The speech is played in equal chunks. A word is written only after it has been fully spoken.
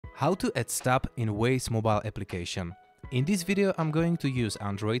How to add stop in Waze mobile application. In this video I'm going to use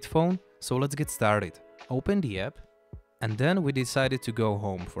Android phone, so let's get started. Open the app and then we decided to go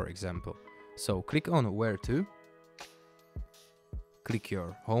home, for example. So click on where to, click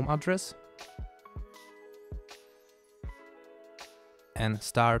your home address and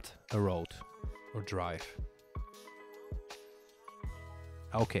start a road or drive.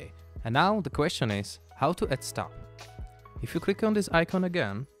 Okay, and now the question is how to add stop. If you click on this icon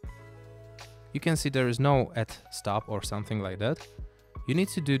again, you can see there is no add stop or something like that. You need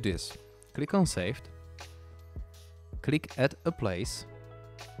to do this. Click on saved, click add a place.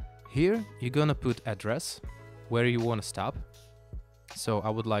 Here you're gonna put address where you want to stop. So I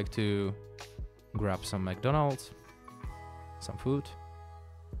would like to grab some McDonald's, some food.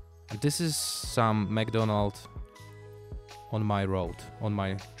 And this is some McDonald's on my road, on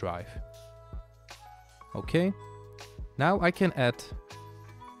my drive. Okay, now I can add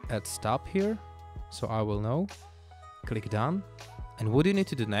stop here, so I will know. Click done. And what you need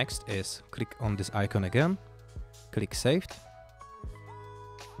to do next is click on this icon again, click saved,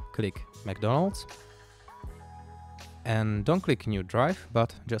 click McDonald's, and don't click new drive,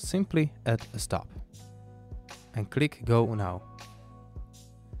 but just simply add a stop and click go now.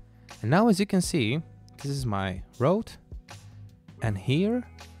 And now as you can see, this is my road and here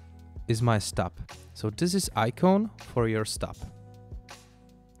is my stop. So this is icon for your stop.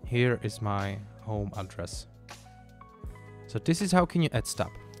 Here is my home address. So this is how can you add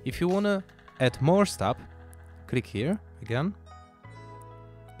stop. If you want to add more stop, click here again,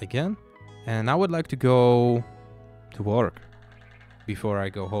 and I would like to go to work before I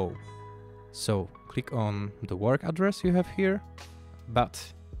go home. So click on the work address you have here, but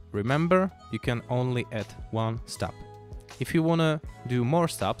remember you can only add one stop. If you want to do more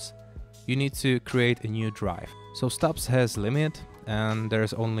stops, you need to create a new drive. So stops has limit and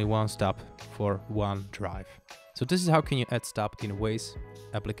there's only one stop for one drive. So this is how can you add stop in Waze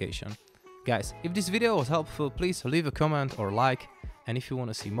application. Guys, if this video was helpful, please leave a comment or like, and if you want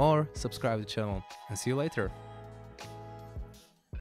to see more, subscribe to the channel, and see you later.